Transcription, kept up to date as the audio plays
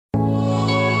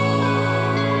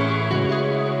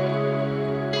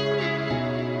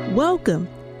Welcome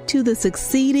to the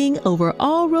Succeeding Over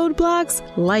All Roadblocks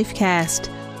Lifecast,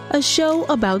 a show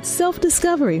about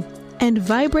self-discovery and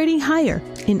vibrating higher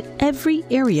in every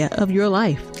area of your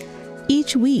life.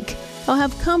 Each week, I'll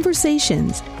have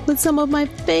conversations with some of my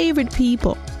favorite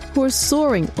people who are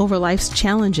soaring over life's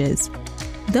challenges.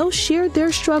 They'll share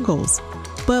their struggles,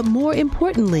 but more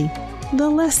importantly, the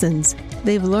lessons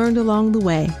they've learned along the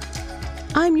way.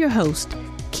 I'm your host,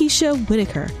 Keisha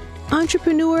Whitaker,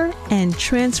 entrepreneur and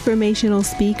transformational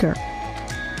speaker.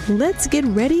 Let's get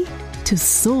ready to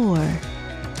soar.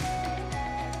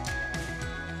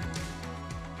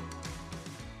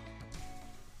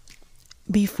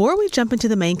 Before we jump into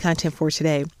the main content for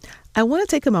today, I want to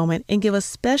take a moment and give a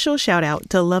special shout out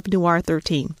to Love Noir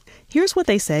 13. Here's what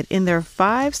they said in their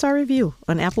 5-star review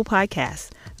on Apple Podcasts.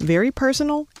 Very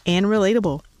personal and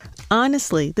relatable.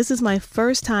 Honestly, this is my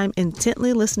first time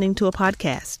intently listening to a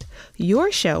podcast.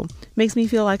 Your show makes me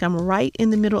feel like I'm right in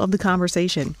the middle of the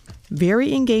conversation.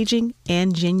 Very engaging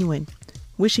and genuine.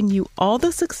 Wishing you all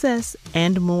the success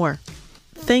and more.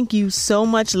 Thank you so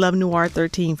much, Love Noir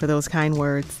 13, for those kind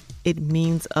words. It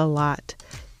means a lot.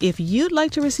 If you'd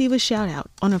like to receive a shout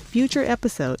out on a future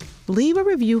episode, leave a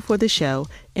review for the show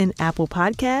in Apple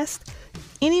Podcasts,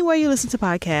 anywhere you listen to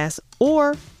podcasts,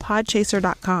 or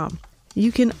podchaser.com.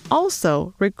 You can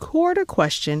also record a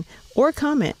question or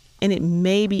comment, and it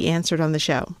may be answered on the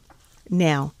show.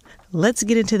 Now, let's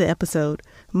get into the episode.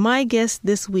 My guest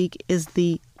this week is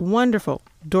the wonderful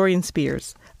Dorian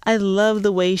Spears. I love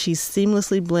the way she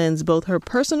seamlessly blends both her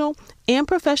personal and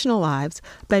professional lives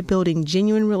by building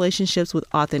genuine relationships with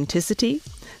authenticity,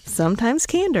 sometimes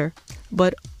candor,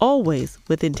 but always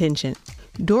with intention.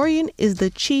 Dorian is the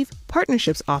Chief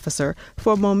Partnerships Officer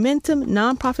for Momentum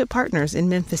Nonprofit Partners in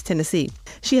Memphis, Tennessee.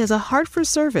 She has a heart for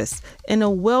service and a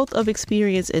wealth of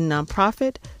experience in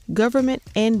nonprofit, government,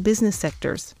 and business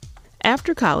sectors.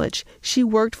 After college, she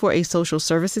worked for a social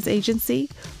services agency,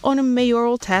 on a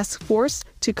mayoral task force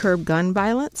to curb gun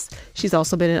violence. She's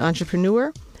also been an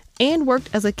entrepreneur and worked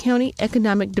as a county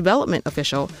economic development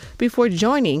official before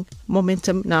joining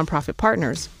Momentum Nonprofit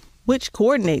Partners, which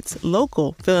coordinates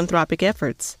local philanthropic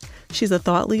efforts. She's a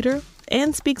thought leader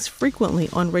and speaks frequently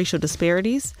on racial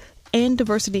disparities and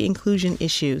diversity inclusion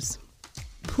issues.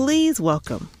 Please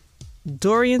welcome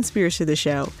Dorian Spears to the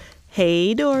show.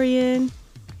 Hey, Dorian.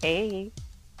 Hey.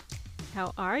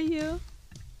 How are you?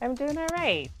 I'm doing all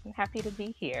right. I'm happy to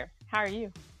be here. How are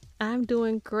you? I'm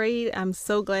doing great. I'm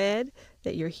so glad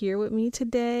that you're here with me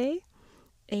today.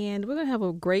 And we're going to have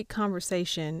a great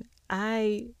conversation.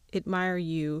 I admire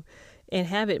you and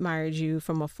have admired you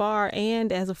from afar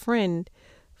and as a friend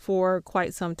for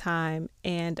quite some time.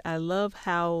 And I love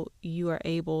how you are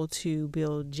able to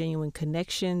build genuine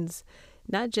connections,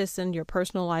 not just in your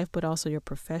personal life, but also your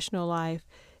professional life,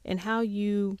 and how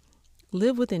you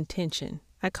live with intention.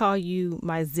 I call you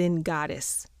my Zen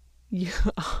goddess. You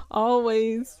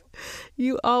always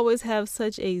have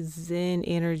such a Zen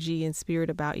energy and spirit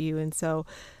about you. And so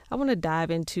I want to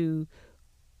dive into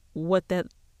what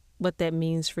that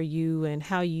means for you and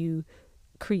how you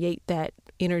create that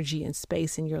energy and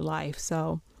space in your life.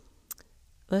 So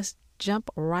let's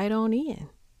jump right on in.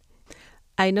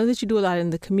 I know that you do a lot in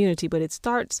the community, but it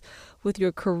starts with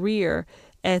your career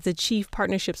as the Chief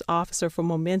Partnerships Officer for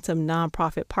Momentum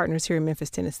Nonprofit Partners here in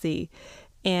Memphis, Tennessee.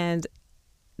 And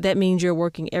that means you're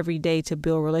working every day to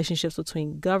build relationships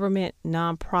between government,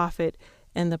 nonprofit,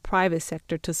 and the private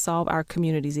sector to solve our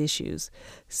community's issues.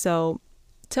 So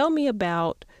tell me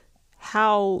about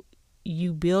how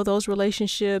you build those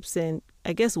relationships and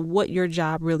I guess what your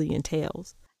job really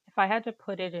entails. If I had to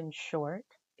put it in short,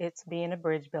 it's being a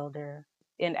bridge builder.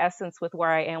 In essence, with where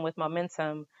I am with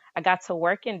Momentum, I got to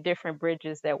work in different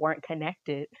bridges that weren't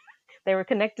connected. They were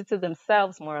connected to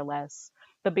themselves more or less,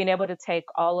 but being able to take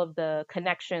all of the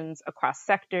connections across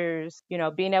sectors,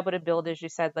 being able to build, as you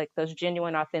said, like those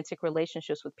genuine, authentic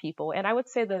relationships with people. And I would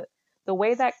say the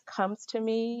way that comes to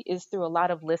me is through a lot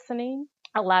of listening,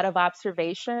 a lot of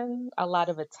observation, a lot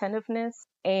of attentiveness,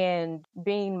 and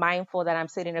being mindful that I'm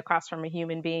sitting across from a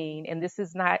human being. And this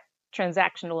is not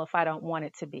transactional if I don't want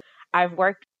it to be. I've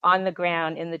worked on the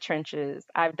ground in the trenches.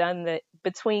 I've done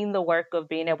between the work of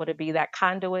being able to be that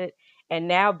conduit and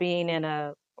now being in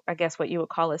I guess what you would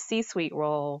call a C-suite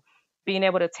role, being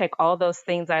able to take all those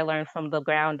things I learned from the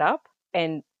ground up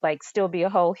and like still be a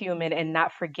whole human and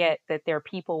not forget that there are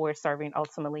people we're serving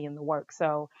ultimately in the work.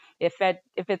 So if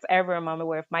it's ever a moment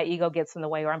where if my ego gets in the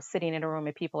way or I'm sitting in a room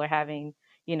and people are having,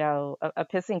 a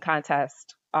pissing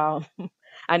contest,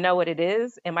 I know what it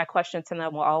is. And my question to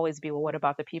them will always be, well, what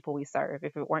about the people we serve?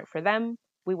 If it weren't for them,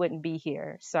 we wouldn't be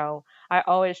here. So I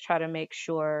always try to make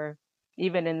sure,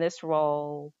 even in this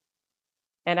role,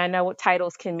 And I know what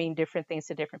titles can mean different things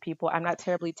to different people. I'm not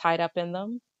terribly tied up in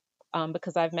them,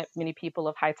 because I've met many people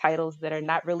of high titles that are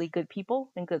not really good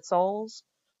people and good souls.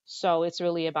 So it's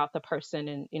really about the person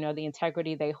and, the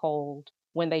integrity they hold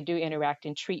when they do interact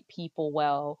and treat people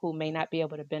well who may not be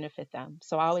able to benefit them.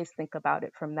 So I always think about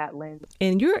it from that lens.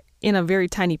 And you're in a very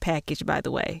tiny package, by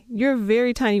the way. You're a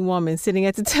very tiny woman sitting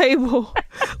at the table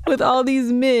with all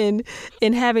these men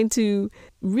and having to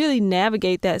really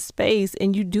navigate that space.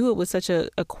 And you do it with such a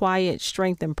quiet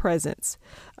strength and presence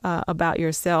about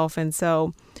yourself. And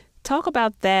so talk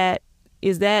about that.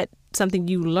 Is that something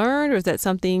you learned, or is that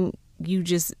something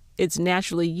it's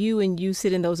naturally you, and you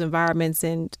sit in those environments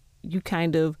and you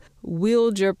kind of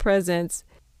wield your presence,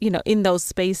 in those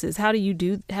spaces? Were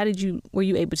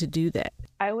you able to do that?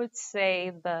 I would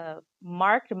say the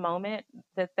marked moment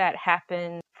that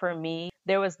happened for me,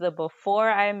 there was the before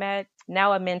I met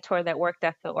now a mentor that worked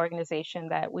at the organization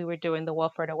that we were doing the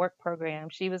Welfare to Work program.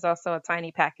 She was also a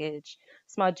tiny package,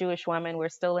 small Jewish woman. We're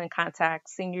still in contact,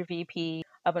 senior VP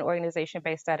of an organization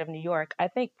based out of New York. I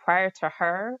think prior to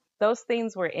her, those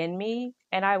things were in me,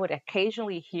 and I would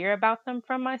occasionally hear about them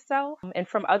from myself and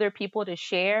from other people to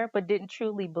share, but didn't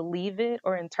truly believe it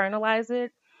or internalize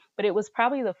it. But it was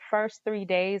probably the first 3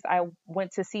 days I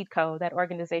went to Seedco, that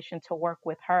organization, to work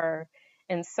with her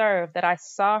and serve, that I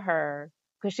saw her,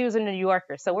 because she was a New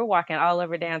Yorker. So we're walking all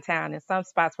over downtown in some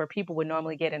spots where people would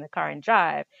normally get in the car and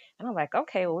drive. And I'm like,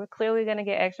 okay, well, we're clearly going to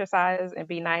get exercise and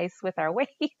be nice with our weight.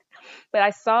 But I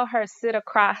saw her sit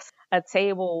across a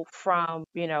table from,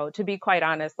 to be quite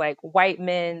honest, like white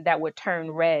men that would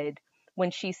turn red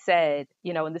when she said,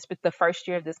 in the first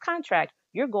year of this contract,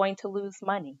 you're going to lose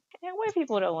money. And white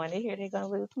people don't want to hear they're going to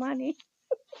lose money.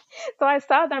 So I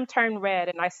saw them turn red,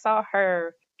 and I saw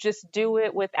her just do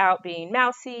it without being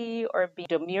mousy or being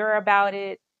demure about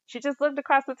it. She just looked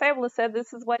across the table and said,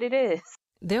 this is what it is.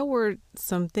 There were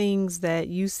some things that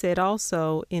you said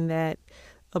also in that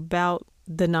about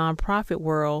the nonprofit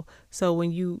world. So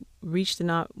when you reach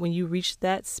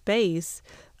that space,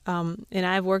 and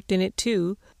I've worked in it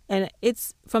too, and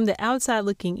it's from the outside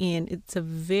looking in, it's a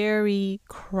very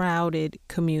crowded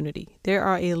community. There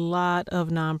are a lot of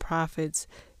nonprofits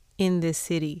in this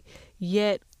city,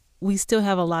 yet we still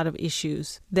have a lot of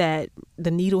issues that the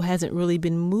needle hasn't really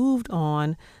been moved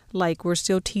on. Like we're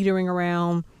still teetering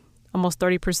around almost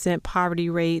 30% poverty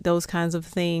rate, those kinds of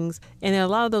things. And a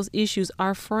lot of those issues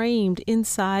are framed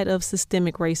inside of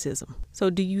systemic racism. So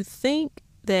do you think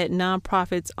that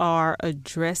nonprofits are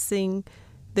addressing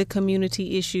the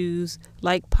community issues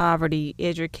like poverty,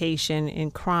 education,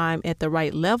 and crime at the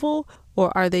right level?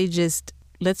 Or are they just,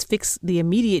 let's fix the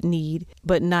immediate need,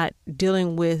 but not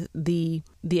dealing with the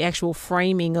actual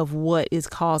framing of what is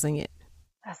causing it?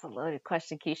 That's a loaded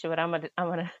question, Keisha, but I'm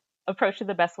gonna approach it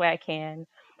the best way I can.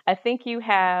 I think you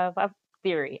have a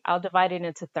theory. I'll divide it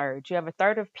into thirds. You have a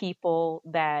third of people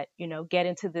that, get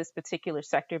into this particular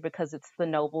sector because it's the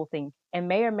noble thing and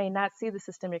may or may not see the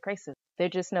systemic racism. They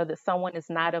just know that someone is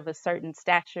not of a certain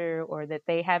stature, or that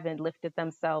they haven't lifted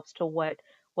themselves to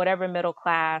whatever middle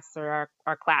class or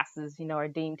our classes, are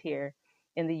deemed here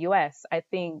in the US. I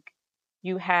think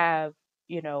you have,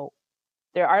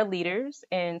 there are leaders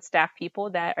and staff people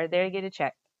that are there to get a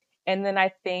check. And then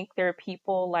I think there are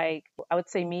people like, I would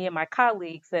say, me and my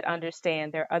colleagues that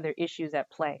understand there are other issues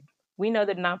at play. We know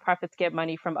that nonprofits get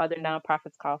money from other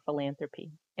nonprofits called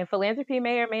philanthropy. And philanthropy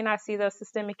may or may not see those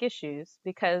systemic issues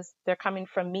because they're coming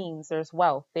from means. There's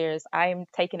wealth. I'm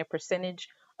taking a percentage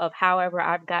of however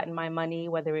I've gotten my money,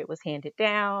 whether it was handed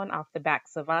down off the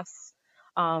backs of us,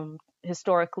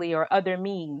 historically, or other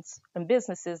means and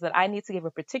businesses, that I need to give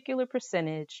a particular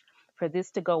percentage for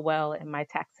this to go well and my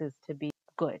taxes to be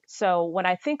good. So when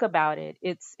I think about it,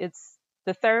 it's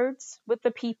the thirds with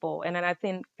the people, and then I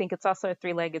think it's also a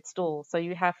three-legged stool. So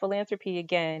you have philanthropy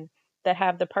again that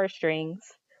have the purse strings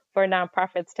for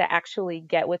nonprofits to actually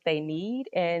get what they need.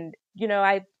 And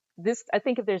I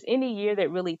think if there's any year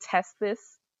that really tests this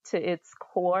to its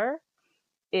core,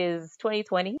 is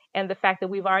 2020, and the fact that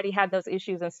we've already had those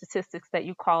issues and statistics that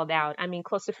you called out. I mean,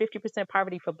 close to 50%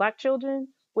 poverty for Black children,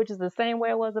 which is the same way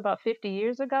it was about 50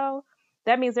 years ago.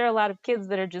 That means there are a lot of kids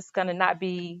that are just going to not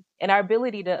be, and our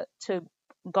ability to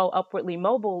go upwardly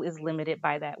mobile is limited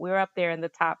by that. We're up there in the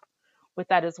top with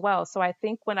that as well. So I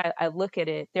think when I look at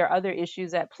it, there are other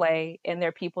issues at play, and there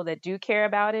are people that do care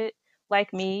about it,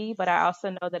 like me, but I also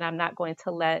know that I'm not going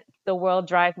to let the world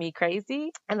drive me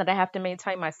crazy, and that I have to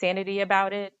maintain my sanity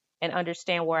about it and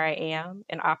understand where I am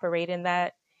and operate in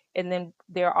that. And then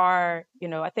there are,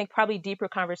 I think probably deeper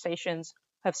conversations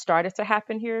have started to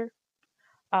happen here,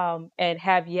 and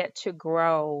have yet to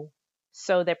grow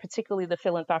so that particularly the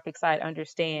philanthropic side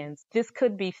understands this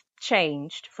could be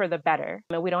changed for the better.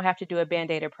 I mean, we don't have to do a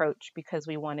band-aid approach because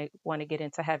we want to get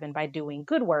into heaven by doing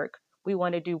good work. We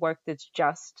want to do work that's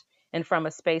just and from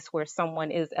a space where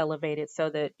someone is elevated so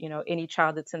that, any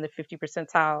child that's in the 50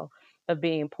 percentile of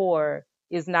being poor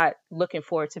is not looking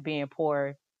forward to being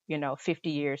poor 50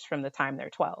 years from the time they're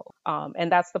 12. And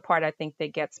that's the part I think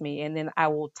that gets me. And then I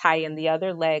will tie in the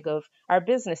other leg of our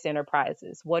business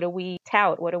enterprises. What do we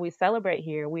tout? What do we celebrate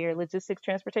here? We are logistics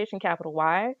transportation capital.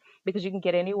 Why? Because you can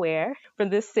get anywhere from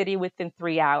this city within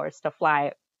 3 hours to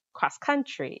fly cross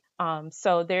country.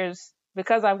 So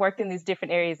because I've worked in these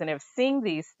different areas and have seen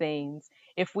these things,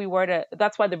 if we were to,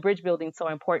 that's why the bridge building is so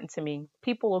important to me.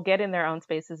 People will get in their own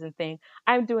spaces and think,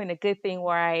 I'm doing a good thing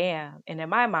where I am. And in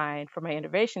my mind, for my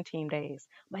innovation team days,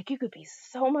 I'm like, you could be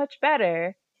so much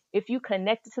better if you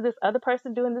connected to this other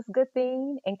person doing this good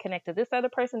thing and connect to this other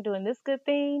person doing this good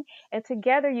thing. And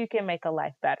together you can make a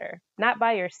life better, not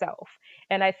by yourself.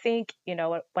 And I think,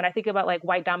 when I think about like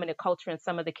white dominant culture and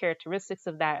some of the characteristics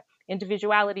of that,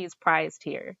 individuality is prized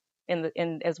here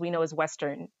as we know as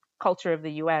Western culture of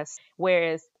the US.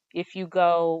 Whereas if you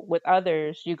go with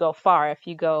others, you go far. If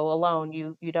you go alone,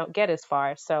 you don't get as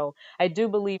far. So I do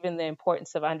believe in the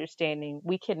importance of understanding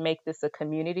we can make this a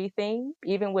community thing,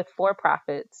 even with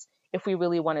for-profits, if we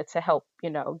really wanted to help,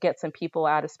 get some people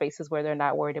out of spaces where they're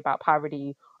not worried about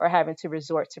poverty or having to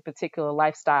resort to particular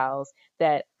lifestyles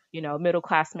that, middle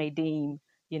class may deem,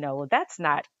 well, that's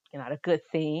not a good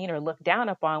thing or look down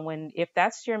upon, when if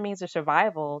that's your means of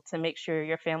survival to make sure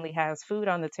your family has food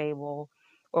on the table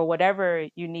or whatever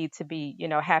you need to be,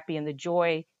 happy in the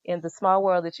joy in the small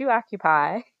world that you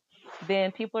occupy,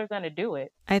 then people are going to do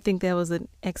it. I think that was an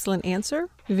excellent answer.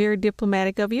 Very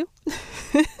diplomatic of you.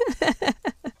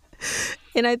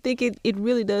 And I think it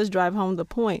really does drive home the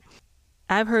point.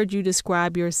 I've heard you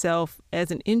describe yourself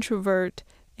as an introvert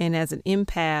and as an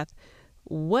empath.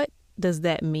 What does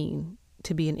that mean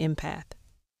to be an empath?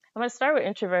 I'm going to start with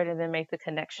introvert and then make the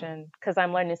connection, because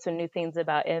I'm learning some new things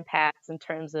about empaths in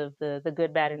terms of the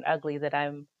good, bad, and ugly that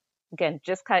I'm, again,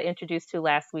 just kind of introduced to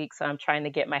last week. So I'm trying to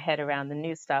get my head around the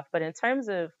new stuff. But in terms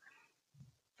of,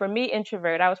 for me,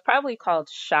 introvert, I was probably called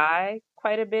shy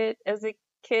quite a bit as a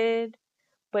kid.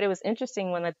 But it was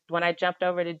interesting when I jumped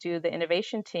over to do the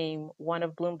innovation team, one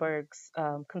of Bloomberg's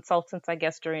consultants, I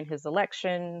guess, during his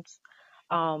elections,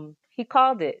 he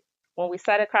called it when we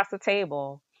sat across the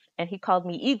table, and he called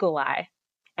me Eagle Eye.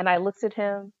 And I looked at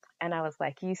him and I was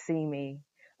like, you see me.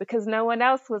 Because no one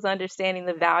else was understanding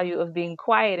the value of being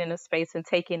quiet in a space and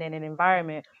taking in an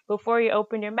environment before you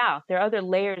open your mouth. There are other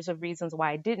layers of reasons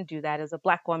why I didn't do that as a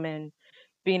Black woman.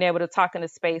 Being able to talk in a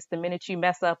space, the minute you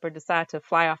mess up or decide to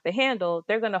fly off the handle,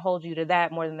 they're going to hold you to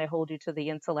that more than they hold you to the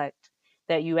intellect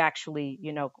that you actually,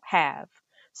 have.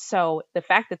 So the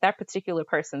fact that that particular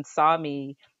person saw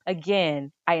me,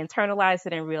 again, I internalized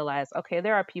it and realized, okay,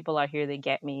 there are people out here that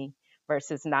get me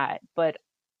versus not. But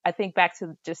I think back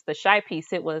to just the shy piece,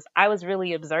 I was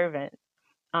really observant,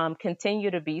 continue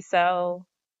to be so.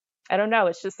 I don't know.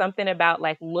 It's just something about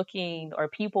like looking or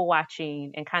people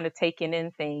watching and kind of taking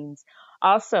in things.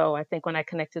 Also, I think when I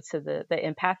connected to the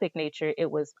empathic nature,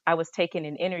 I was taking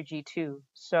in energy too.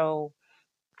 So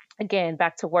again,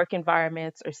 back to work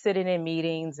environments or sitting in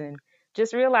meetings and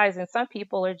just realizing some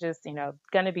people are just,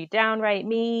 going to be downright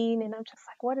mean. And I'm just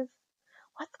like,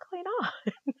 what's going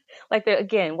on? Like,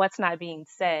 again, what's not being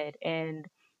said. And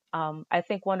I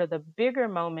think one of the bigger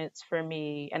moments for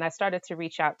me, and I started to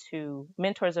reach out to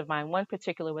mentors of mine. One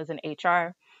particular was an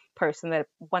HR person that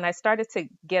when I started to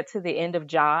get to the end of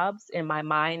jobs in my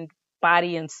mind,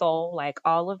 body, and soul, like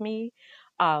all of me,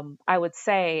 I would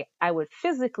say I would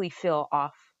physically feel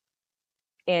off,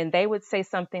 and they would say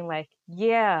something like,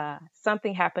 yeah,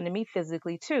 something happened to me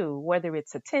physically too, whether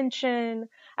it's attention.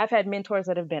 I've had mentors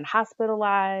that have been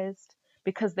hospitalized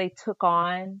because they took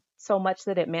on so much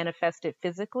that it manifested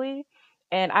physically.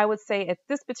 And I would say at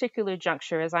this particular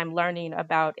juncture, as I'm learning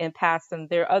about empaths, and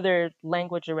there are other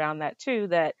language around that too,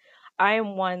 that I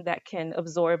am one that can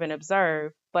absorb and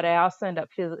observe, but I also end up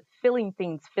feeling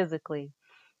things physically.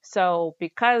 So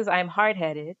because I'm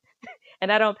hard-headed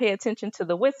and I don't pay attention to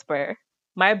the whisper,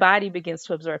 my body begins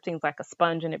to absorb things like a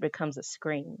sponge, and it becomes a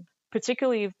scream.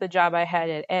 Particularly if the job I had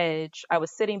at Edge, I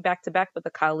was sitting back to back with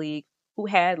a colleague who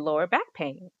had lower back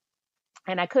pain.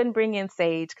 And I couldn't bring in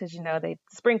sage because, the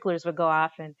sprinklers would go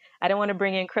off, and I didn't want to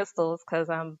bring in crystals because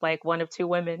I'm like one of two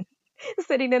women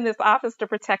sitting in this office to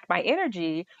protect my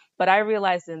energy. But I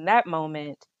realized in that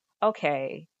moment,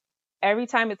 okay, every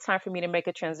time it's time for me to make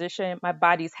a transition, my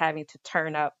body's having to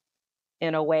turn up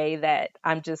in a way that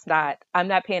I'm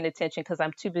not paying attention because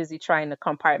I'm too busy trying to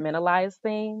compartmentalize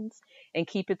things and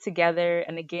keep it together.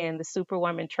 And again, the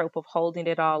superwoman trope of holding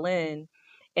it all in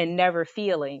and never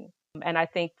feeling. And I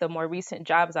think the more recent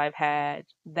jobs I've had,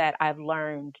 that I've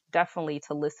learned definitely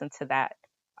to listen to that,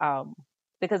 um,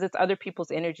 because it's other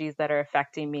people's energies that are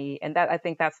affecting me. And that, I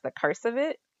think that's the curse of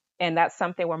it. And that's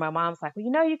something where my mom's like,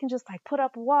 well, you can just like put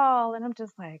up a wall. And I'm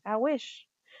just like, I wish.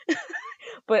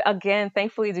 But again,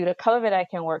 thankfully, due to COVID, I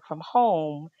can work from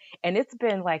home. And it's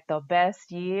been like the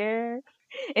best year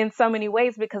in so many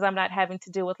ways because I'm not having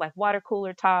to deal with like water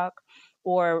cooler talk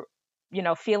or,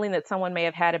 feeling that someone may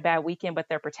have had a bad weekend, but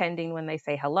they're pretending when they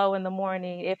say hello in the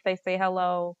morning, if they say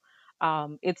hello.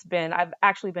 I've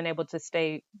actually been able to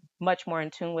stay much more in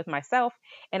tune with myself,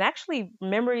 and actually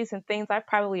memories and things I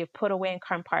probably have put away and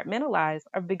compartmentalized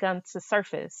are begun to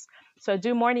surface. So I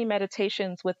do morning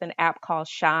meditations with an app called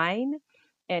Shine,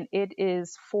 and it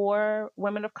is for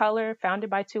women of color, founded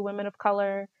by two women of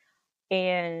color.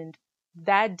 And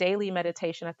that daily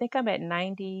meditation, I think I'm at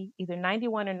 90, either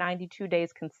 91 or 92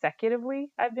 days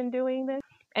consecutively. I've been doing this.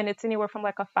 And it's anywhere from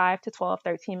like a 5 to 12,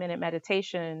 13-minute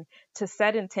meditation to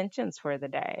set intentions for the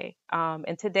day.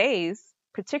 And today's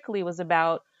particularly was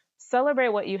about celebrate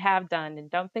what you have done and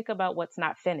don't think about what's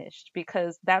not finished,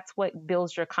 because that's what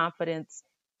builds your confidence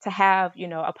to have,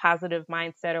 a positive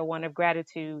mindset or one of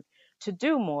gratitude to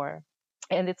do more.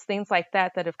 And it's things like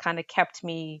that that have kind of kept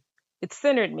me, it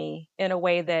centered me in a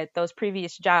way that those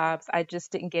previous jobs, I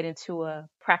just didn't get into a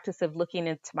practice of looking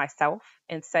into myself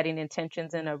and setting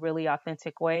intentions in a really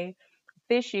authentic way.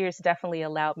 This year's definitely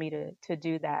allowed me to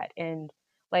do that. And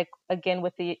like, again,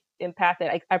 with the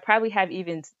empath, I probably have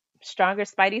even stronger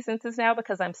spidey senses now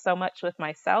because I'm so much with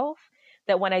myself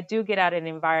that when I do get out in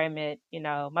an environment,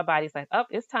 my body's like, oh,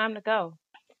 it's time to go.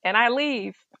 And I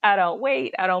leave. I don't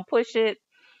wait. I don't push it.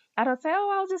 I don't say,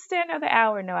 oh, I'll just stay another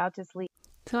hour. No, I'll just leave.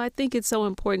 So I think it's so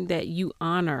important that you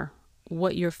honor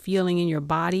what you're feeling in your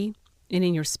body and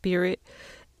in your spirit.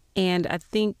 And I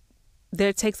think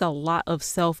there takes a lot of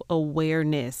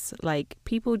self-awareness. Like,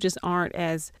 people just aren't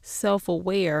as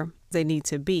self-aware as they need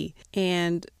to be.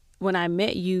 And when I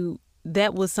met you,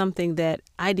 that was something that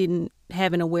I didn't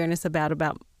have an awareness about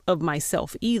of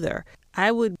myself either.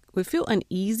 I would feel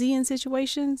uneasy in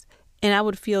situations, and I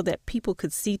would feel that people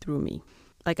could see through me,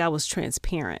 like I was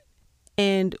transparent.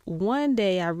 And one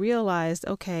day I realized,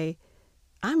 okay,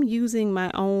 I'm using my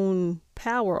own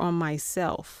power on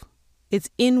myself. It's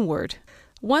inward.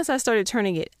 Once I started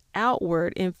turning it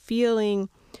outward and feeling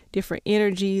different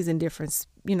energies and different,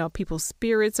 people's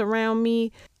spirits around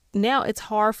me, now it's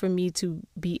hard for me to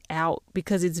be out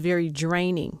because it's very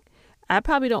draining. I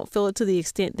probably don't feel it to the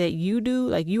extent that you do.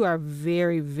 Like, you are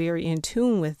very, very in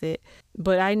tune with it.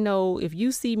 But I know if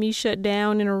you see me shut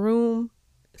down in a room,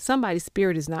 somebody's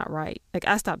spirit is not right. Like,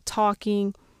 I stop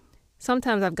talking.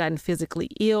 Sometimes I've gotten physically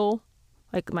ill,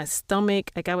 like my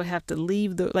stomach, like I would have to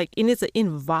leave and it's an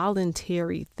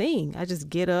involuntary thing. I just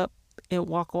get up and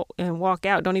walk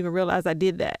out. Don't even realize I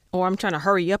did that. Or I'm trying to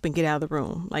hurry up and get out of the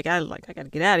room. I got to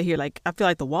get out of here. Like, I feel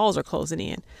like the walls are closing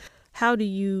in. How do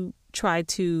you try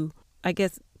to, I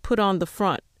guess, put on the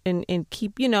front and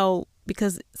keep,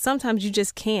 because sometimes you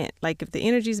just can't. Like, if the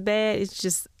energy's bad, it's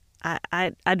just,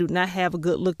 I do not have a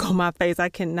good look on my face. I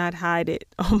cannot hide it.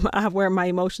 I wear my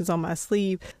emotions on my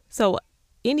sleeve. So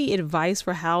any advice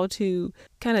for how to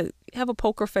kind of have a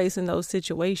poker face in those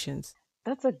situations?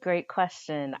 That's a great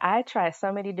question. I try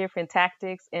so many different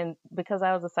tactics, and because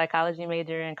I was a psychology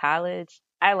major in college,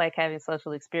 I like having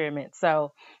social experiments.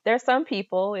 So there's some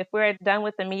people, if we're done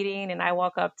with the meeting and I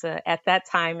walk up to, at that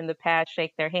time in the past,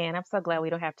 shake their hand, I'm so glad we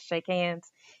don't have to shake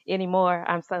hands anymore.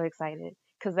 I'm so excited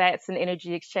because that's an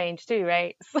energy exchange too,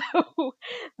 right? So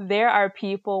there are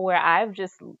people where I've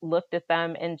just looked at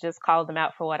them and just called them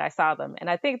out for what I saw them.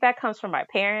 And I think that comes from my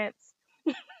parents.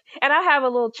 And I have a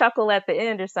little chuckle at the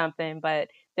end or something, but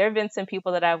there have been some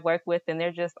people that I've worked with and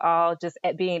they're just all just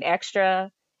at being extra.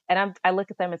 And I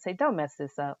look at them and say, don't mess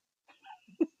this up.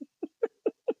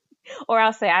 Or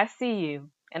I'll say, I see you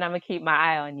and I'm going to keep my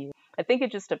eye on you. I think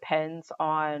it just depends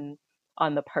on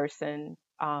the person.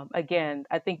 Again,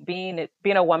 I think being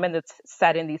a woman that's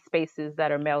set in these spaces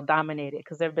that are male dominated,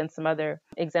 because there have been some other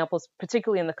examples,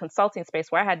 particularly in the consulting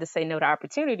space, where I had to say no to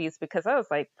opportunities because I was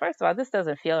like, first of all, this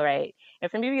doesn't feel right.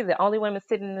 And for me to be the only woman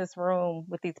sitting in this room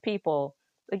with these people,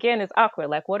 again, it's awkward.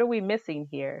 Like, what are we missing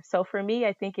here? So for me,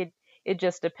 I think it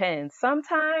just depends.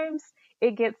 Sometimes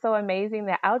it gets so amazing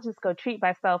that I'll just go treat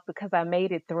myself because I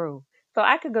made it through. So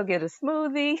I could go get a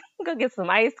smoothie, go get some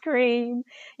ice cream,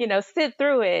 sit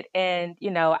through it. And,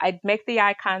 I'd make the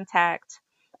eye contact.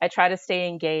 I try to stay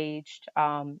engaged,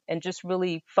 and just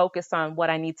really focus on what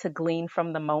I need to glean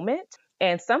from the moment.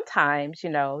 And sometimes,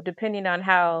 depending on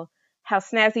how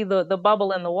snazzy the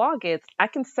bubble in the wall gets, I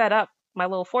can set up my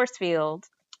little force field,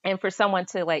 and for someone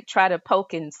to like try to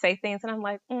poke and say things, and I'm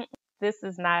like, this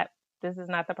is not this is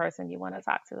not the person you want to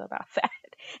talk to about that,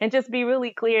 and just be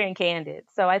really clear and candid.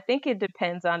 So I think it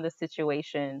depends on the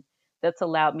situation that's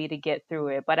allowed me to get through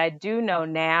it. But I do know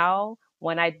now,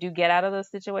 when I do get out of those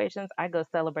situations, I go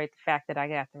celebrate the fact that I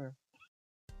got through.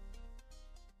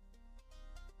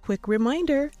 Quick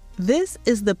reminder, this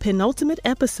is the penultimate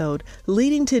episode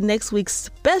leading to next week's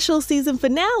special season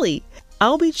finale.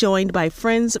 I'll be joined by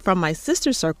friends from my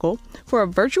sister circle for a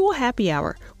virtual happy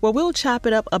hour where we'll chop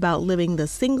it up about living the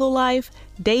single life,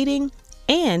 dating,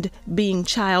 and being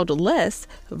childless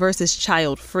versus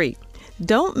child-free.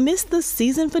 Don't miss the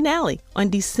season finale on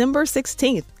December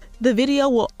 16th. The video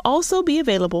will also be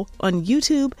available on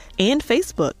YouTube and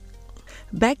Facebook.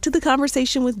 Back to the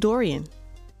conversation with Dorian.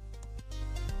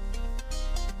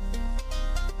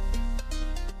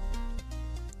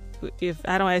 If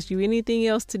I don't ask you anything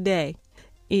else today,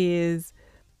 is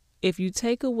if you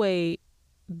take away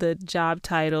the job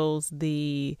titles,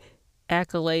 the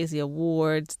accolades, the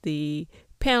awards, the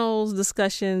panels,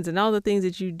 discussions, and all the things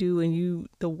that you do and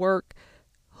the work,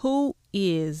 who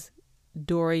is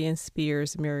Dorian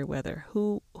Spears Merriweather?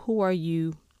 Who are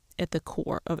you at the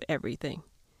core of everything?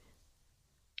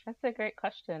 That's a great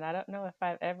question. I don't know if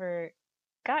I've ever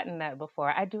gotten that before.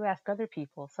 I do ask other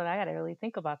people, so I got to really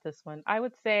think about this one. I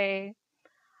would say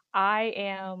I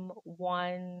am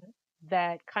one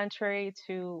that, contrary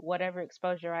to whatever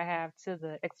exposure I have to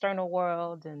the external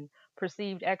world and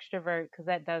perceived extrovert, because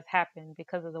that does happen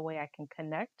because of the way I can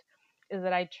connect, is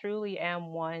that I truly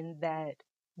am one that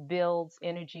builds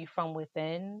energy from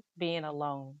within being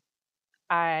alone.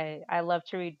 I love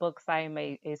to read books. I am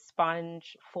a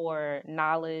sponge for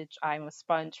knowledge. I'm a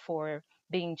sponge for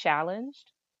being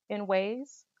challenged in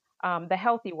ways, the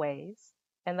healthy ways.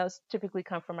 And those typically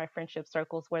come from my friendship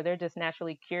circles where they're just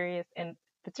naturally curious. And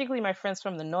particularly my friends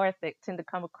from the North that tend to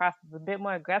come across as a bit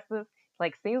more aggressive,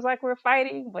 like seems like we're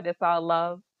fighting, but it's all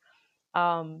love.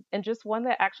 And just one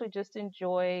that actually just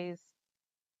enjoys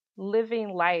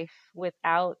living life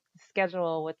without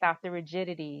schedule, without the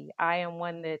rigidity. I am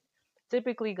one that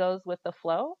typically goes with the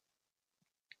flow.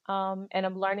 And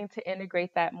I'm learning to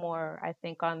integrate that more, I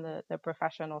think, on the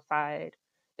professional side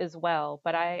as well.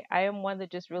 But I am one that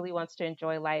just really wants to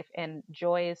enjoy life, and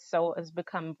joy has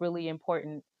become really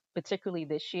important, particularly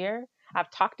this year. I've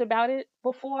talked about it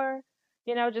before,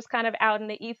 just kind of out in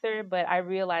the ether, but I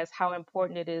realize how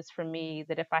important it is for me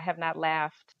that if I have not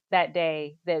laughed that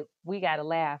day, that we got to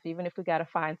laugh, even if we got to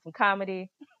find some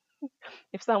comedy,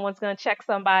 if someone's going to check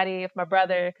somebody, if my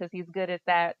brother, because he's good at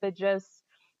that. But just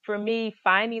for me,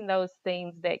 finding those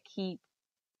things that keep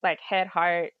like head,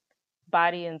 heart,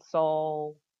 body, and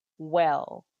soul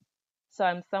well. So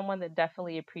I'm someone that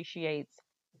definitely appreciates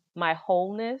my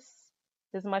wholeness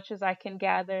as much as I can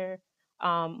gather,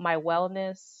 my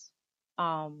wellness.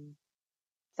 Um,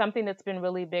 Something that's been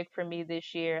really big for me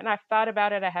this year, and I've thought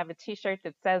about it. I have a T-shirt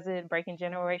that says it: "Breaking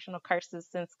generational curses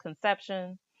since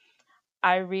conception."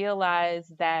 I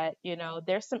realized that,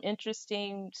 there's some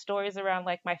interesting stories around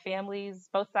like my family's,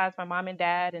 both sides, my mom and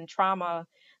dad, and trauma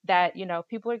that,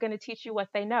 people are going to teach you what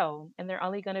they know, and they're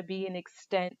only going to be an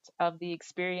extent of the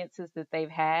experiences that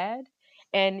they've had.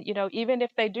 And, even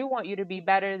if they do want you to be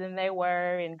better than they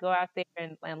were and go out there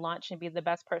and launch and be the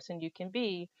best person you can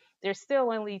be, they're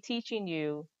still only teaching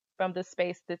you from the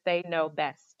space that they know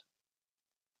best,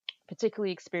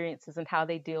 particularly experiences and how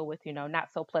they deal with,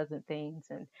 not so pleasant things.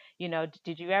 And,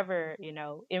 did you ever,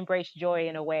 embrace joy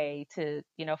in a way to,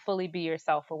 fully be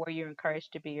yourself, or were you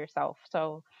encouraged to be yourself?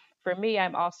 So for me,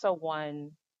 I'm also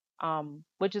one,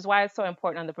 which is why it's so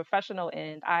important on the professional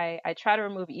end. I try to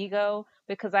remove ego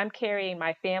because I'm carrying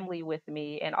my family with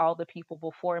me and all the people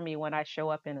before me when I show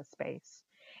up in a space.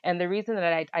 And the reason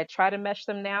that I try to mesh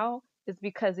them now is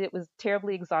because it was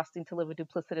terribly exhausting to live a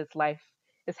duplicitous life,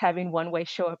 is having one way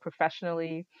show up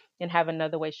professionally and have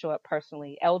another way show up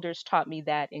personally. Elders taught me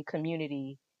that in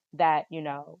community, that,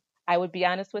 I would be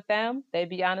honest with them, they'd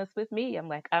be honest with me. I'm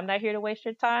like, I'm not here to waste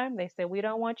your time. They said, we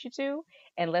don't want you to,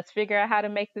 and let's figure out how to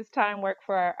make this time work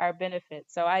for our benefit.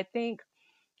 So I think,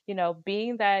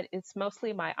 being that it's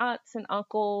mostly my aunts and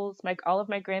uncles, all of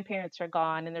my grandparents are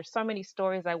gone, and there's so many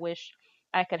stories I wish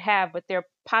I could have, but they're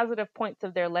positive points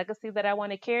of their legacy that I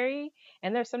want to carry,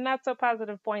 and there's some not so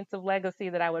positive points of legacy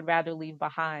that I would rather leave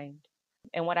behind.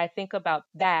 And when I think about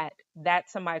that,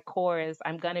 to my core is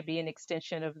I'm going to be an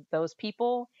extension of those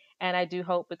people. And I do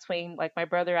hope, between like my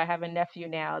brother, I have a nephew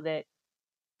now, that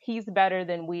he's better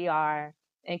than we are,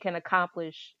 and can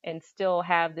accomplish and still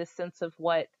have this sense of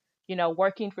what,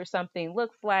 working for something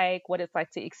looks like, what it's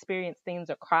like to experience things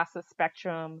across the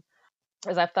spectrum.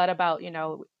 As I've thought about,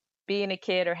 being a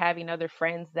kid or having other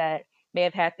friends that may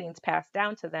have had things passed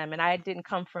down to them, and I didn't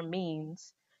come from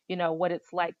means, what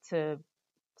it's like to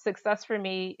success for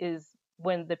me is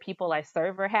when the people I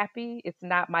serve are happy. It's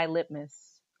not my litmus.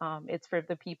 It's for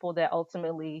the people that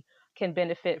ultimately can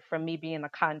benefit from me being a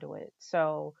conduit.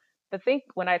 So I think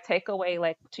when I take away,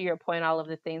 like to your point, all of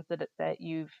the things that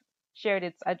you've shared,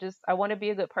 it's I want to be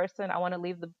a good person. I want to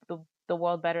leave the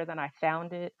world better than I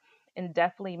found it, and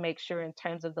definitely make sure in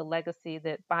terms of the legacy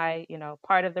that by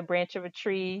part of the branch of a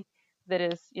tree that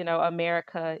is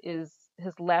America is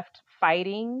has left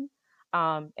fighting,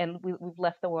 and we've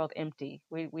left the world empty.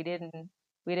 We didn't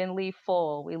leave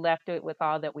full. We left it with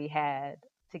all that we had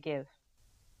to give.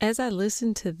 As I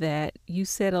listened to that, you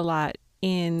said a lot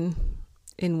in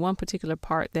one particular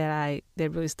part that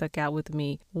really stuck out with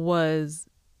me was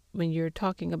when you're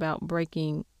talking about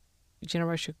breaking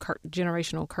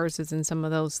generational curses and some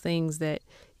of those things that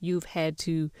you've had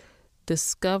to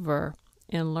discover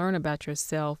and learn about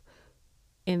yourself.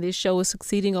 And this show is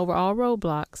succeeding over all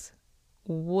roadblocks.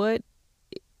 What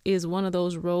is one of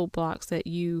those roadblocks that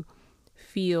you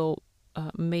feel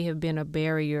may have been a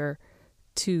barrier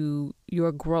to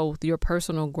your growth, your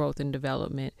personal growth and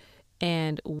development?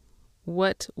 And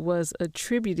what was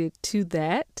attributed to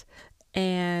that?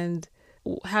 And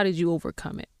how did you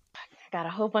overcome it? Got a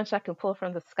whole bunch I can pull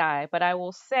from the sky, but I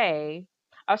will say,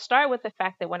 I'll start with the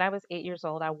fact that when I was 8 years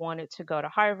old, I wanted to go to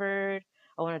Harvard.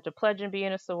 I wanted to pledge and be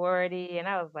in a sorority, and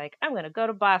I was like, I'm gonna go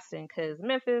to Boston because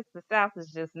Memphis, the South, is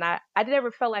just not. I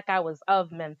never felt like I was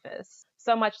of Memphis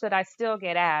so much that I still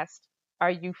get asked,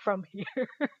 "Are you from here?"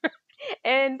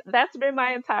 And that's been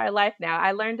my entire life now.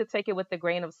 I learned to take it with a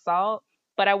grain of salt,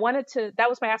 but I wanted to, that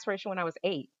was my aspiration when I was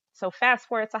 8. So fast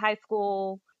forward to high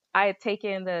school, I had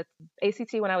taken the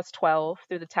ACT when I was 12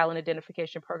 through the talent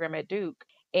identification program at Duke.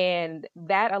 And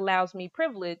that allows me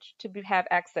privilege to have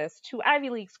access to Ivy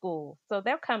League schools. So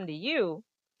they'll come to you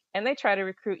and they try to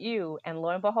recruit you. And lo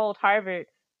and behold, Harvard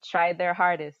tried their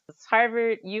hardest.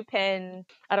 Harvard, UPenn,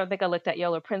 I don't think I looked at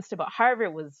Yale or Princeton, but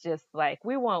Harvard was just like,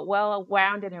 we want well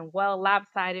rounded and well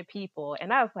lopsided people.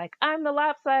 And I was like, I'm the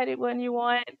lopsided one you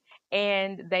want.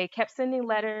 And they kept sending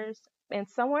letters. And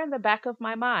somewhere in the back of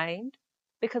my mind,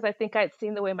 because I think I'd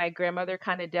seen the way my grandmother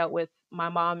kind of dealt with my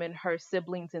mom and her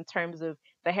siblings in terms of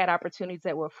they had opportunities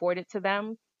that were afforded to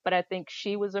them, but I think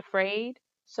she was afraid.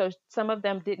 So some of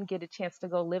them didn't get a chance to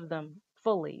go live them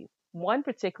fully. One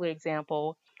particular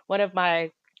example, one of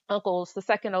my uncles, the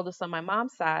second oldest on my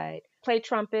mom's side, played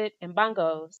trumpet and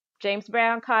bongos. James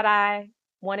Brown caught eye,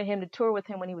 wanted him to tour with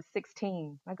him when he was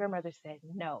 16. My grandmother said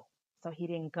no, so he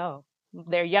didn't go.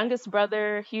 Their youngest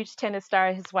brother, huge tennis star,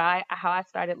 is why how I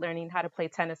started learning how to play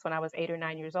tennis when I was 8 or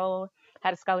 9 years old.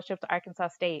 Had a scholarship to Arkansas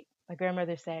State. My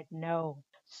grandmother said no.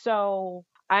 So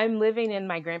I'm living in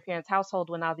my grandparents' household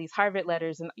when all these Harvard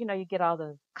letters, and you get all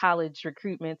the college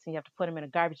recruitments and you have to put them in a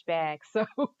garbage bag. So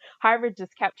Harvard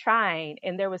just kept trying.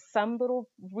 And there was some little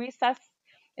recess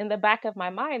in the back of my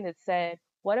mind that said,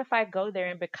 what if I go there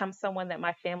and become someone that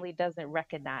my family doesn't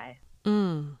recognize?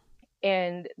 Mm.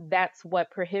 And that's what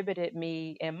prohibited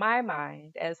me in my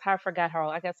mind, as I forgot how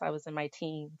old, I guess I was in my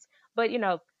teens. But,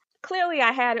 clearly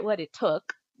I had what it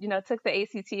took. Took the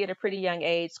ACT at a pretty young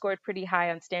age, scored pretty high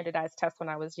on standardized tests when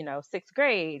I was, sixth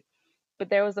grade.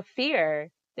 But there was a fear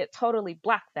that totally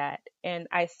blocked that. And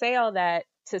I say all that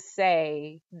to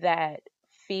say that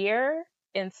fear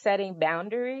in setting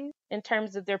boundaries in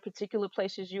terms of their particular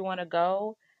places you want to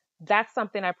go, that's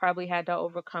something I probably had to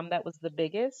overcome. That was the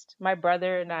biggest. My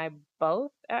brother and I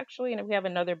both, actually, and we have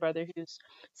another brother who's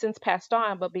since passed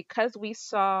on, but because we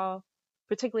saw,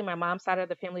 particularly my mom's side of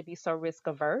the family, be so risk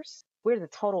averse, we're the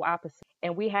total opposite.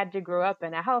 And we had to grow up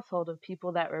in a household of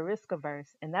people that were risk averse.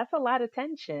 And that's a lot of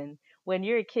tension when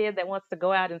you're a kid that wants to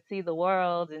go out and see the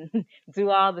world and do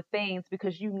all the things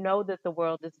because you know that the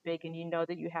world is big and you know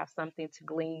that you have something to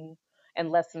glean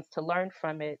and lessons to learn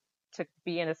from it, to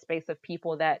be in a space of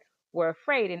people that were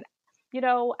afraid. And,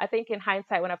 I think in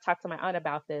hindsight, when I've talked to my aunt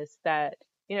about this, that,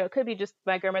 it could be just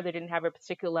my grandmother didn't have a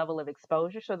particular level of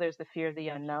exposure. So there's the fear of the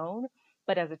unknown.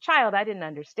 But as a child, I didn't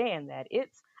understand that.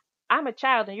 I'm a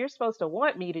child and you're supposed to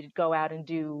want me to go out and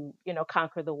do,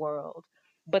 conquer the world.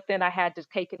 But then I had to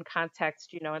take in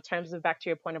context, in terms of back to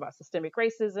your point about systemic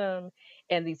racism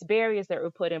and these barriers that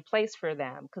were put in place for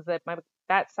them. Because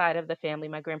that side of the family,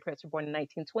 my grandparents were born in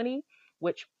 1920,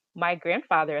 which my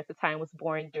grandfather at the time was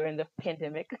born during the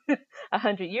pandemic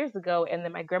 100 years ago. And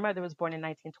then my grandmother was born in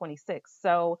 1926.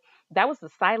 So that was the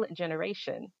silent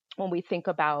generation when we think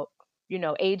about,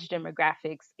 age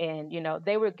demographics. And,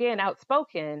 they were again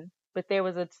outspoken, but there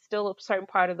was still a certain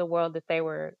part of the world that they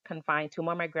were confined to.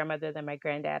 More my grandmother than my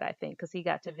granddad, I think, because he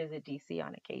got to visit DC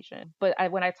on occasion. But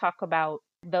when I talk about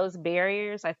those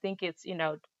barriers, I think it's,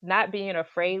 not being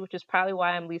afraid, which is probably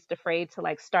why I'm least afraid to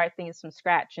like start things from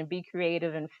scratch and be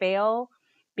creative and fail,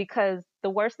 because the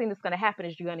worst thing that's going to happen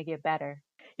is you're going to get better.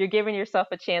 You're giving yourself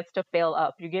a chance to fail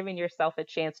up. You're giving yourself a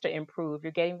chance to improve.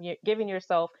 Giving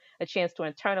yourself a chance to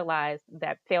internalize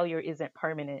that failure isn't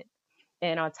permanent.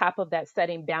 And on top of that,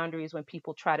 setting boundaries when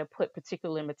people try to put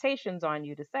particular limitations on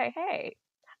you to say, hey,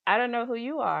 I don't know who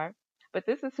you are, but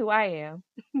this is who I am.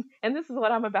 And this is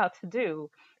what I'm about to do.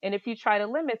 And if you try to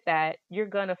limit that, you're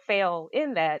going to fail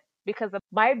in that, because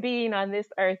my being on this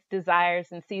earth desires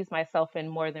and sees myself in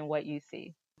more than what you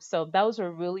see. So those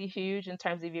are really huge in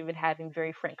terms of even having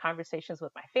very frank conversations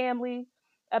with my family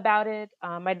about it.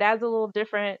 My dad's a little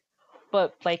different,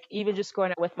 but like even just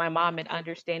growing up with my mom and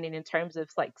understanding in terms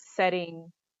of like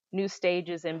setting new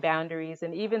stages and boundaries,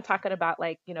 and even talking about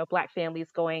like, Black families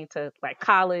going to like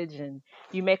college, and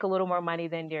you make a little more money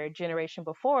than your generation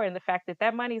before, and the fact that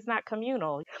that money is not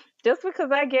communal. Just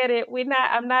because I get it,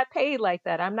 I'm not paid like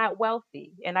that. I'm not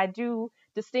wealthy. And I do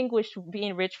distinguish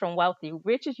being rich from wealthy.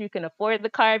 Rich is you can afford the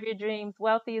car of your dreams.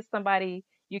 Wealthy is somebody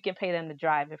you can pay them to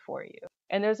drive it for you.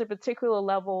 And there's a particular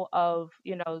level of,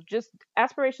 just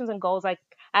aspirations and goals like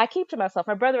I keep to myself.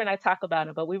 My brother and I talk about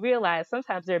it, but we realize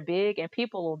sometimes they're big and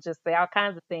people will just say all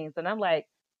kinds of things. And I'm like,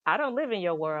 I don't live in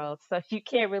your world, so you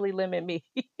can't really limit me.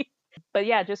 But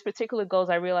yeah, just particular goals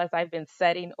I realize I've been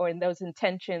setting, or in those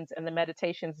intentions and the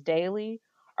meditations daily,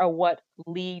 are what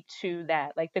lead to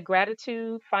that. Like the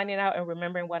gratitude, finding out and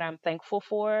remembering what I'm thankful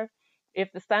for.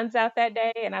 If the sun's out that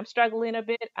day and I'm struggling a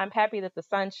bit, I'm happy that the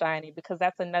sun's shining, because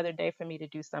that's another day for me to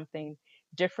do something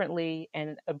differently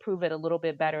and improve it a little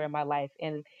bit better in my life.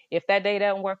 And if that day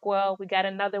doesn't work well, we got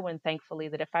another one, thankfully,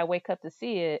 that if I wake up to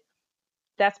see it,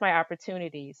 that's my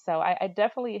opportunity. So I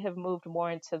definitely have moved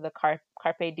more into the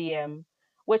carpe diem,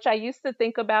 which I used to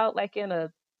think about like in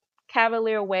a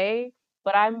cavalier way,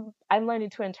 but I'm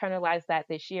learning to internalize that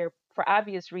this year for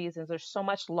obvious reasons. There's so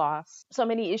much loss, so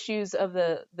many issues of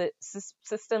the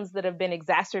systems that have been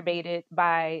exacerbated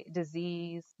by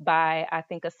disease, by I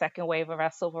think a second wave of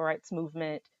our civil rights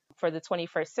movement for the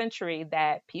 21st century,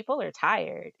 that people are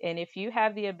tired. And if you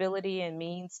have the ability and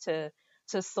means to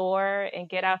soar and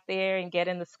get out there and get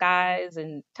in the skies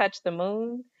and touch the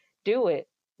moon, do it,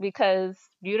 because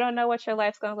you don't know what your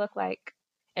life's going to look like.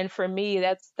 And for me,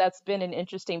 that's been an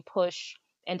interesting push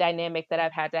and dynamic that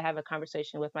I've had to have a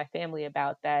conversation with my family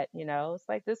about. That, it's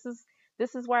like this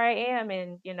is where I am,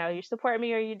 and you support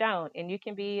me or you don't. And you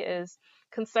can be as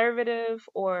conservative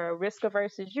or risk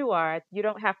averse as you are. You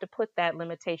don't have to put that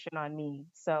limitation on me.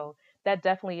 So that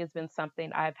definitely has been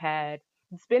something I've had.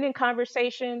 It's been in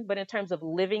conversation, but in terms of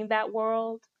living that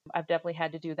world, I've definitely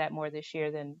had to do that more this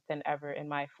year than ever in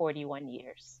my 41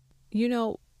 years. You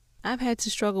know, I've had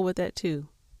to struggle with that too.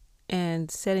 And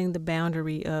setting the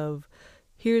boundary of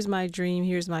here's my dream,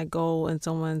 here's my goal, and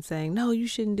someone saying, no, you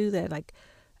shouldn't do that. Like,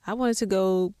 I wanted to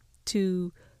go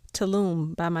to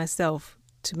Tulum by myself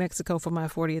to Mexico for my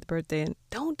 40th birthday, and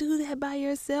don't do that by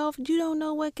yourself. You don't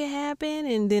know what could happen.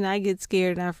 And then I get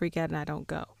scared and I freak out and I don't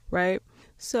go, right?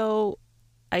 So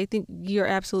I think you're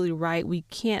absolutely right. We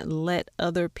can't let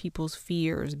other people's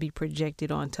fears be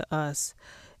projected onto us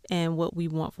and what we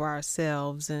want for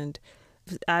ourselves. And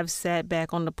I've sat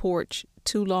back on the porch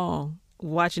too long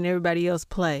watching everybody else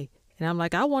play. And I'm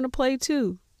like, I want to play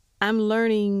too. I'm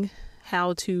learning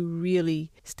how to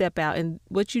really step out. And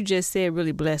what you just said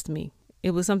really blessed me.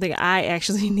 It was something I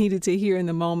actually needed to hear in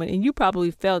the moment. And you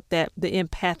probably felt that, the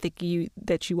empathic you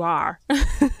that you are.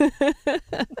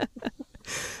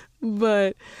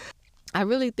 But I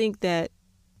really think that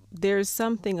there's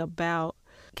something about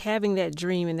having that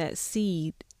dream and that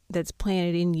seed that's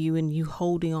planted in you, and you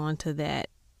holding on to that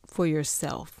for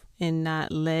yourself and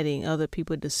not letting other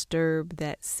people disturb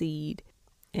that seed.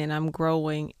 And I'm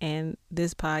growing, and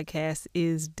this podcast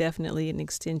is definitely an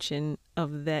extension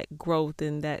of that growth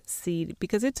and that seed,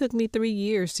 because it took me 3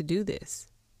 years to do this.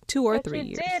 2 or 3 years.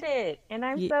 You did it, and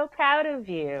I'm so proud of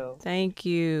you. Thank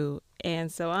you.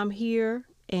 And so I'm here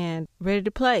and ready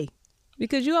to play,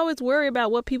 because you always worry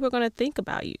about what people are going to think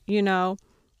about you,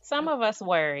 Some of us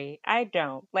worry. I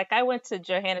don't. Like, I went to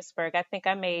Johannesburg. I think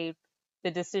I made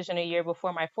the decision a year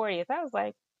before my 40th. I was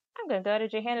like, I'm going to go to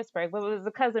Johannesburg. But it was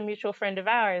because a mutual friend of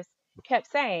ours kept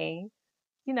saying,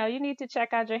 you need to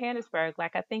check out Johannesburg.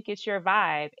 Like, I think it's your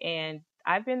vibe. And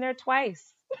I've been there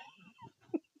twice.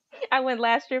 I went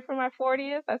last year for my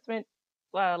 40th. I spent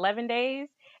 11 days,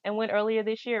 and went earlier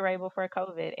this year right before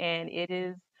COVID. And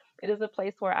It is a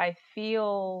place where I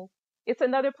feel it's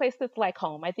another place that's like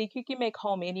home. I think you can make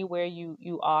home anywhere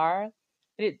you are.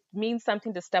 It means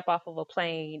something to step off of a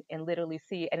plane and literally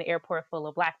see an airport full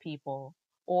of black people,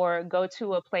 or go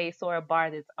to a place or a bar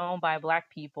that's owned by black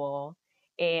people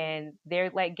and they're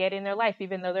like getting their life,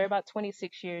 even though they're about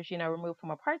 26 years, removed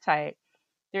from apartheid.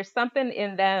 There's something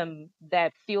in them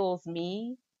that fuels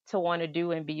me to want to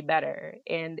do and be better.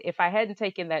 And if I hadn't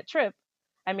taken that trip,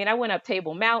 I mean, I went up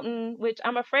Table Mountain, which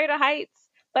I'm afraid of heights,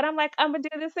 but I'm like, I'm gonna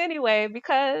do this anyway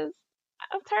because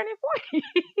I'm turning 40.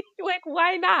 Like,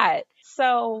 why not?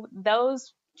 So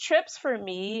those trips for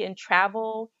me and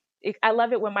travel, I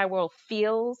love it when my world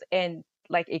feels and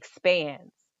like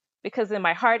expands, because then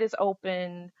my heart is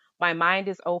open, my mind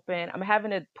is open. I'm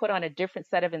having to put on a different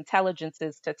set of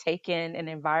intelligences to take in an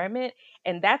environment.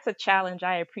 And that's a challenge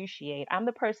I appreciate. I'm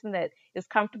the person that is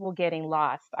comfortable getting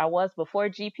lost. I was before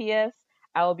GPS.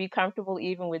 I will be comfortable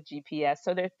even with GPS.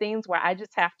 So there are things where I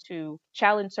just have to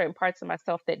challenge certain parts of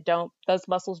myself that don't, those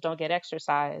muscles don't get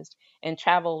exercised. And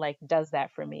travel like does that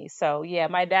for me. So yeah,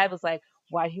 my dad was like,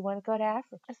 why do you want to go to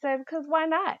Africa? I said, because why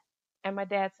not? And my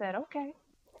dad said, okay.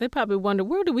 They probably wonder,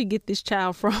 where do we get this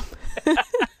child from?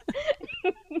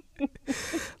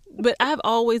 But I've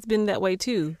always been that way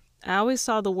too. I always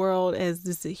saw the world as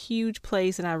this a huge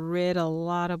place, and I read a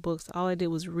lot of books. All I did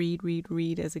was read, read,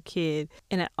 read as a kid.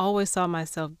 And I always saw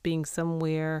myself being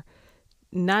somewhere,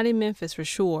 not in Memphis for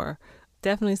sure.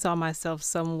 Definitely saw myself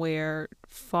somewhere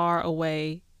far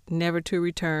away, never to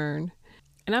return.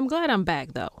 And I'm glad I'm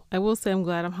back, though. I will say I'm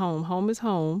glad I'm home. Home is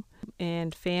home,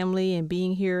 and family and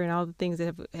being here and all the things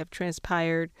that have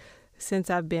transpired since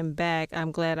I've been back,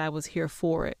 I'm glad I was here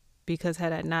for it, because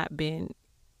had I not been,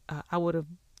 I would have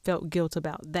felt guilt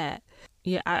about that.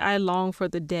 Yeah, I long for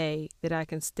the day that I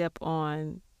can step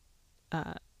on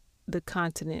the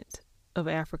continent of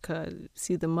Africa,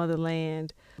 see the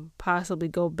motherland, possibly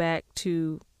go back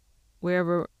to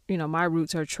wherever, my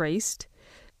roots are traced,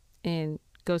 and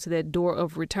go to that door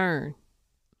of return.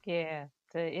 Yeah,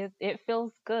 it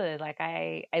feels good. Like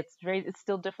it's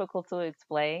still difficult to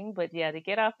explain, but yeah, to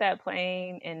get off that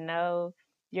plane and know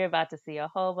you're about to see a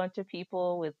whole bunch of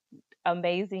people with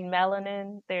amazing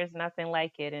melanin, there's nothing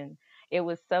like it. And it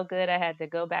was so good I had to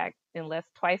go back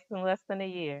twice in less than a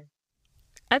year.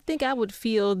 I think I would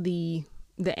feel the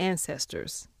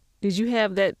ancestors. Did you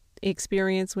have that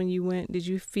experience when you went? Did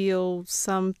you feel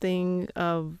something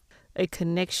of a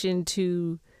connection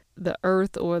to the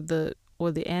earth or the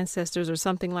ancestors or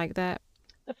something like that?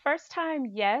 The first time,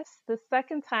 yes. The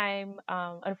second time,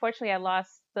 unfortunately, I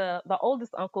lost the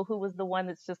oldest uncle, who was the one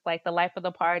that's just like the life of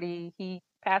the party. He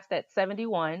passed at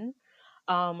 71,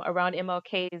 around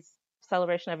MLK's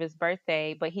celebration of his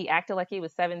birthday, but he acted like he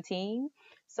was 17.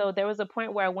 So there was a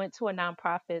point where I went to a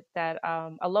nonprofit that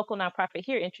a local nonprofit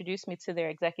here introduced me to their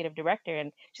executive director,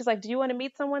 and she's like, "Do you want to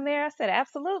meet someone there?" I said,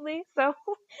 "Absolutely." So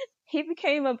he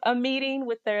became a meeting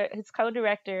with his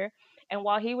co-director, and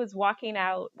while he was walking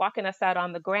us out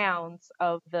on the grounds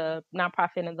of the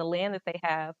nonprofit and the land that they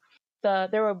have,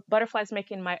 there were butterflies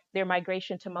making their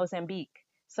migration to Mozambique.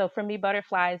 So for me,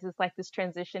 butterflies is like this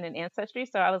transition in ancestry.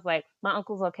 So I was like, my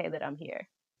uncle's okay that I'm here,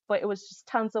 but it was just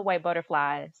tons of white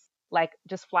butterflies, like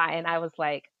just flying. I was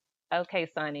like, okay,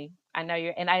 Sonny, I know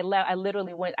you're. And I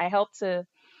literally went. I helped to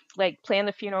like plan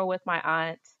the funeral with my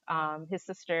aunt, his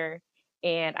sister,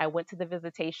 and I went to the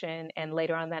visitation. And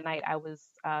later on that night, I was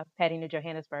heading to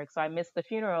Johannesburg, so I missed the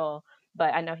funeral.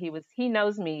 But I know he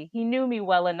knows me. He knew me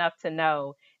well enough to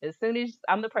know as soon as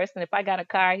I'm the person, if I got a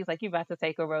car, he's like, you about to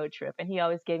take a road trip. And he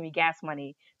always gave me gas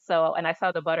money. So, and I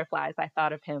saw the butterflies. I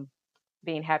thought of him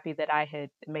being happy that I had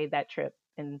made that trip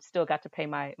and still got to pay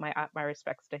my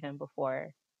respects to him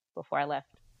before I left.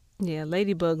 Yeah,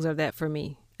 ladybugs are that for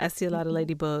me. I see a lot of Hmm.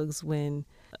 ladybugs when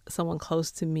someone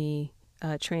close to me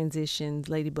transitions.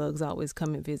 Ladybugs always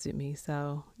come and visit me.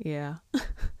 So, yeah.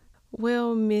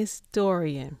 Well, Miss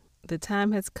Dorian, the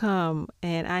time has come,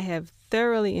 and I have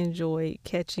thoroughly enjoyed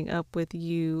catching up with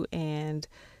you and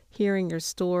hearing your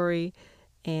story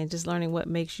and just learning what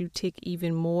makes you tick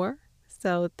even more.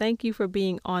 So, thank you for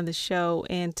being on the show,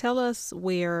 and tell us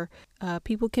where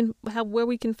where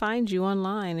we can find you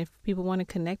online if people want to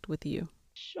connect with you.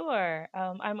 Sure.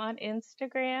 I'm on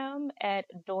Instagram at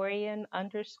Dorian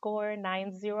underscore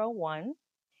 901.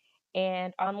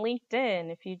 And on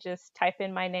LinkedIn, if you just type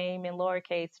in my name in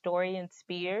lowercase, Dorian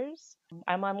Spears,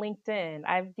 I'm on LinkedIn.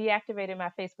 I've deactivated my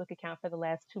Facebook account for the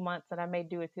last 2 months, and I may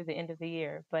do it through the end of the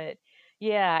year. But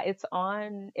yeah, it's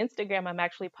on Instagram. I'm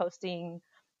actually posting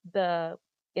the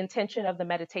intention of the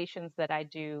meditations that I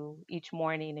do each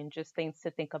morning and just things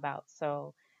to think about.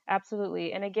 So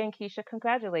absolutely. And again, Keisha,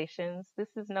 congratulations.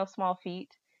 This is no small feat.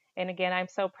 And again, I'm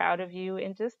so proud of you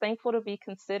and just thankful to be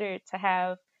considered to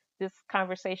have this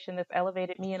conversation that's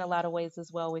elevated me in a lot of ways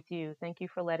as well with you. Thank you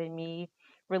for letting me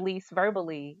release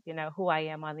verbally, who I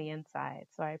am on the inside.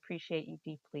 So I appreciate you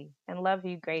deeply and love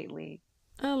you greatly.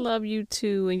 I love you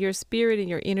too. And your spirit and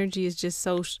your energy is just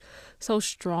so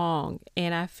strong.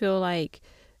 And I feel like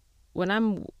when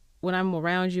I'm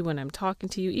around you, when I'm talking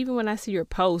to you, even when I see your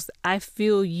post, I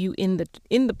feel you in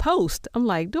the post. I'm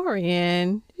like,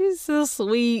 Dorian, he's so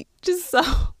sweet, just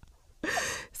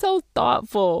so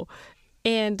thoughtful.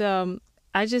 And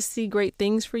I just see great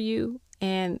things for you.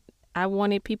 And I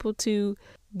wanted people to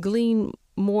glean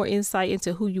more insight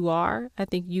into who you are. I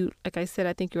think like I said,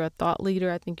 I think you're a thought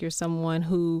leader. I think you're someone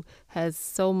who has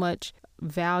so much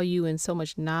value and so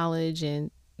much knowledge, and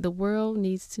the world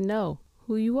needs to know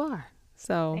who you are.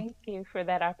 So thank you for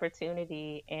that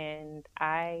opportunity. And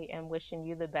I am wishing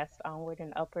you the best onward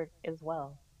and upward as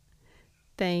well.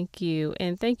 Thank you.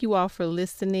 And thank you all for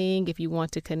listening. If you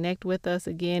want to connect with us,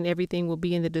 again, everything will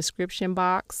be in the description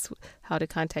box. How to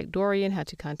contact Dorian, how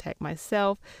to contact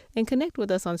myself, and connect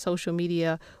with us on social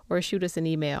media or shoot us an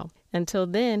email. Until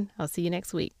then, I'll see you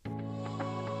next week.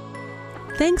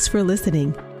 Thanks for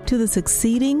listening to the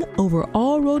Succeeding Over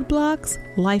All Roadblocks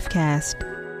Lifecast.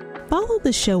 Follow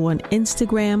the show on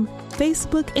Instagram,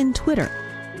 Facebook, and Twitter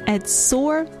at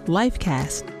SOAR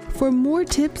Lifecast for more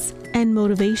tips and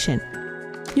motivation.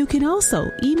 You can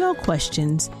also email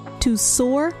questions to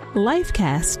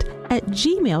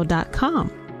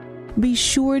soarlifecast@gmail.com. Be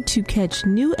sure to catch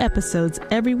new episodes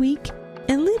every week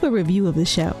and leave a review of the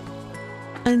show.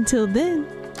 Until then,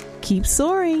 keep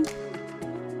soaring.